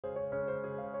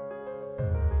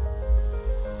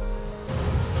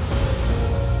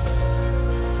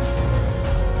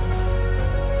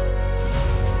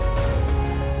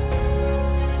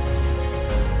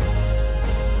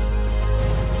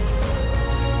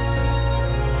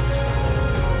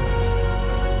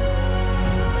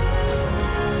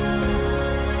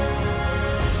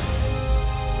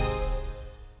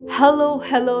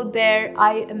Hello there.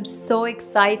 I am so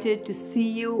excited to see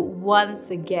you once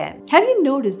again. Have you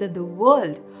noticed that the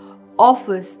world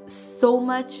offers so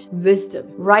much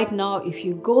wisdom? Right now, if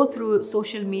you go through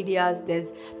social medias,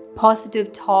 there's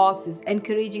positive talks, there's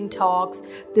encouraging talks,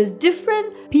 there's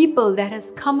different people that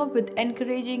has come up with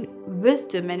encouraging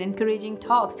wisdom and encouraging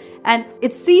talks, and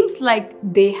it seems like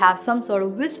they have some sort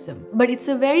of wisdom, but it's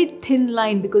a very thin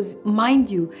line because,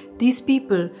 mind you, these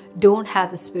people don't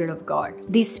have the Spirit of God.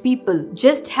 These people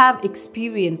just have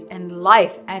experience and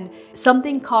life and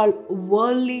something called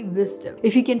worldly wisdom.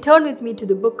 If you can turn with me to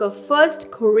the book of 1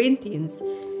 Corinthians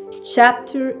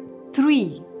chapter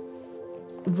 3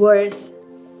 verse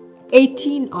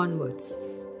 18 onwards.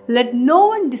 Let no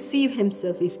one deceive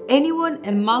himself. If anyone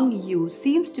among you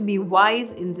seems to be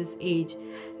wise in this age,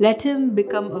 let him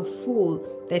become a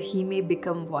fool that he may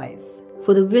become wise.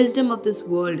 For the wisdom of this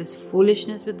world is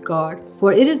foolishness with God.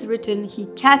 For it is written, He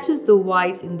catches the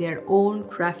wise in their own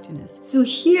craftiness. So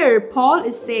here Paul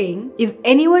is saying, if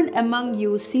anyone among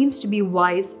you seems to be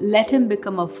wise, let him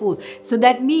become a fool. So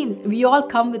that means we all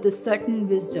come with a certain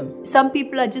wisdom. Some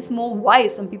people are just more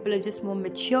wise, some people are just more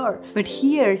mature. But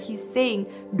here he's saying,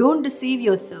 don't deceive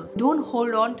yourself. Don't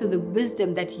hold on to the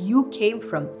wisdom that you came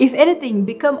from. If anything,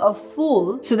 become a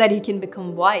fool so that you can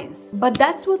become wise. But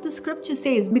that's what the scripture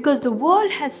says, because the world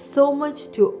has so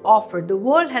much to offer. The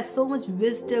world has so much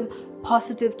wisdom,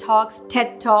 positive talks,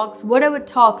 TED talks, whatever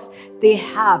talks they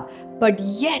have. But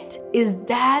yet, is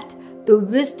that the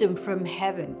wisdom from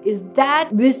heaven? Is that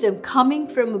wisdom coming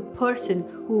from a person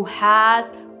who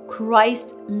has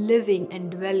Christ living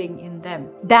and dwelling in them?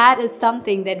 That is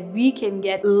something that we can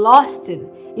get lost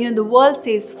in. The world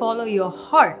says follow your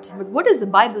heart. But what does the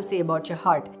Bible say about your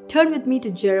heart? Turn with me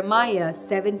to Jeremiah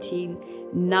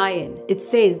 17:9. It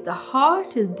says, the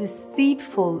heart is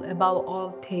deceitful above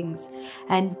all things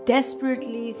and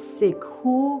desperately sick.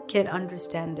 Who can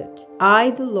understand it?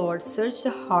 I, the Lord, search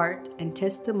the heart and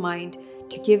test the mind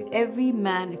to give every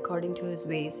man according to his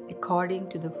ways, according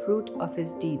to the fruit of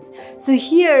his deeds. So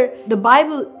here, the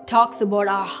Bible talks about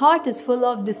our heart is full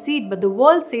of deceit, but the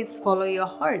world says follow your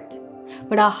heart.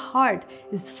 But our heart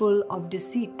is full of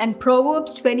deceit. And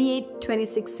Proverbs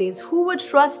 28:26 says, who would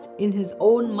trust in his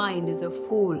own mind is a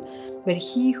fool, but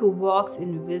he who walks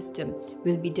in wisdom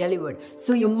will be delivered.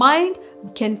 So your mind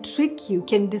can trick you,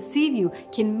 can deceive you,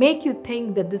 can make you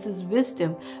think that this is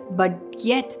wisdom, but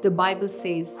yet the Bible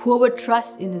says, whoever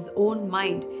trusts in his own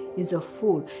mind is a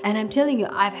fool. And I'm telling you,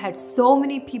 I've had so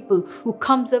many people who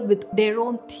comes up with their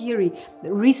own theory.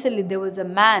 Recently, there was a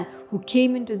man who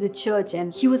came into the church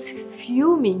and he was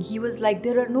fuming. He was like,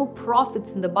 there are no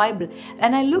prophets in the Bible.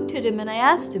 And I looked at him and I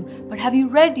asked him, but have you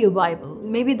read your Bible?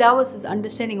 Maybe that was his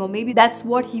understanding, or maybe that's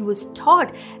what he was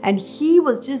taught. And he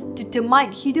was just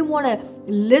determined. He didn't want to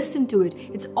listen to it.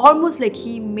 It's almost like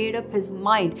he made up his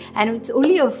mind. And it's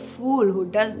only a fool who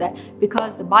does that,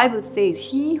 because the Bible says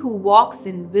he who walks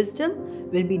in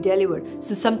wisdom will be delivered.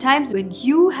 So sometimes when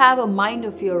you have a mind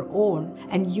of your own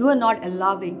and you are not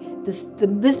allowing the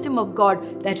wisdom of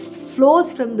God that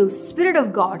flows from the Spirit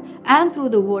of God and through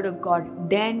the Word of God,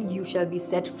 then you shall be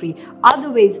set free.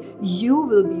 Otherwise, you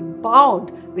will be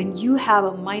bound when you have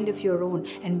a mind of your own,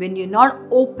 and when you're not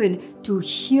open to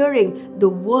hearing the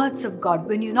words of God,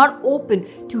 when you're not open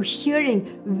to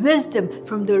hearing wisdom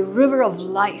from the river of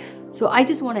life. So I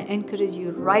just want to encourage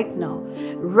you right now,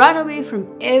 run away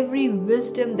from every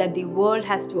wisdom that the world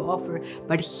has to offer,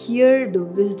 but hear the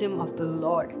wisdom of the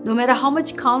Lord. No matter how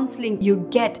much counseling you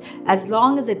get, as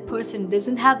long as that person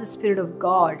doesn't have the Spirit of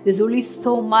God, there's only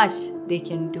so much they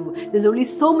can do. There's only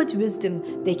so much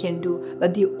wisdom they can do.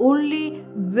 But the only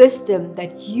wisdom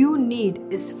that you need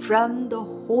is from the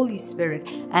Holy Spirit,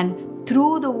 and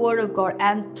through the Word of God,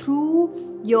 and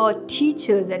through your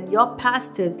teachers and your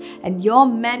pastors and your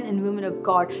men and women of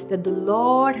God that the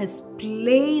Lord has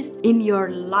placed in your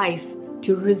life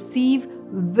to receive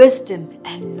wisdom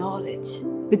and knowledge.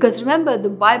 Because remember, the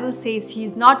Bible says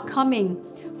He's not coming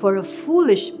for a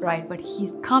foolish bride, but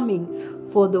He's coming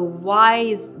for the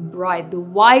wise bride, the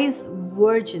wise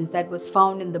virgins that was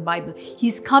found in the Bible.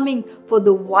 He's coming for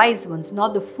the wise ones,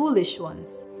 not the foolish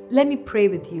ones. Let me pray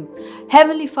with you.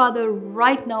 Heavenly Father,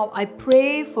 right now I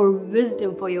pray for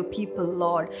wisdom for your people,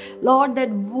 Lord. Lord, that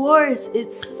verse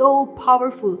is so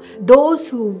powerful. Those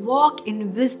who walk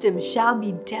in wisdom shall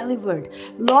be delivered.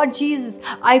 Lord Jesus,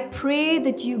 I pray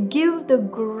that you give the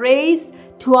grace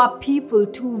to our people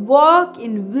to walk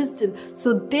in wisdom,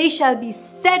 so they shall be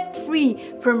set free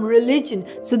from religion,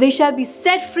 so they shall be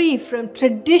set free from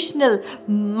traditional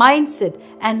mindset.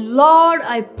 And Lord,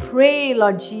 I pray,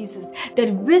 Lord Jesus,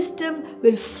 that wisdom wisdom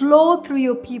will flow through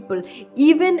your people,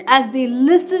 even as they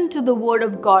listen to the word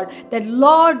of God. That,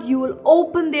 Lord, you will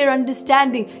open their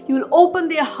understanding, you will open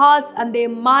their hearts and their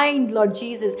mind, Lord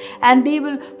Jesus, and they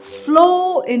will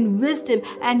flow in wisdom,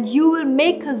 and you will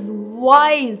make us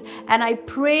wise. And I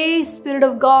pray, Spirit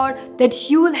of God, that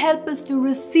you will help us to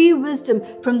receive wisdom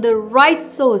from the right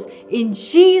source. In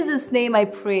Jesus' name I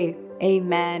pray.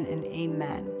 Amen and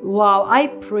amen. Wow, I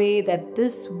pray that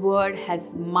this word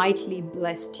has mightily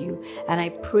blessed you. And I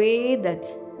pray that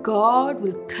God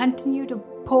will continue to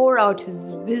pour out His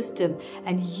wisdom,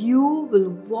 and you will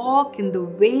walk in the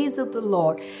ways of the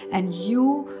Lord, and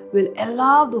you will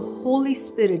allow the Holy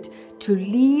Spirit to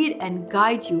lead and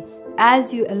guide you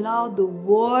as you allow the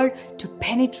word to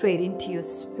penetrate into your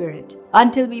spirit.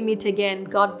 Until we meet again,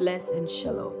 God bless and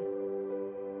shalom.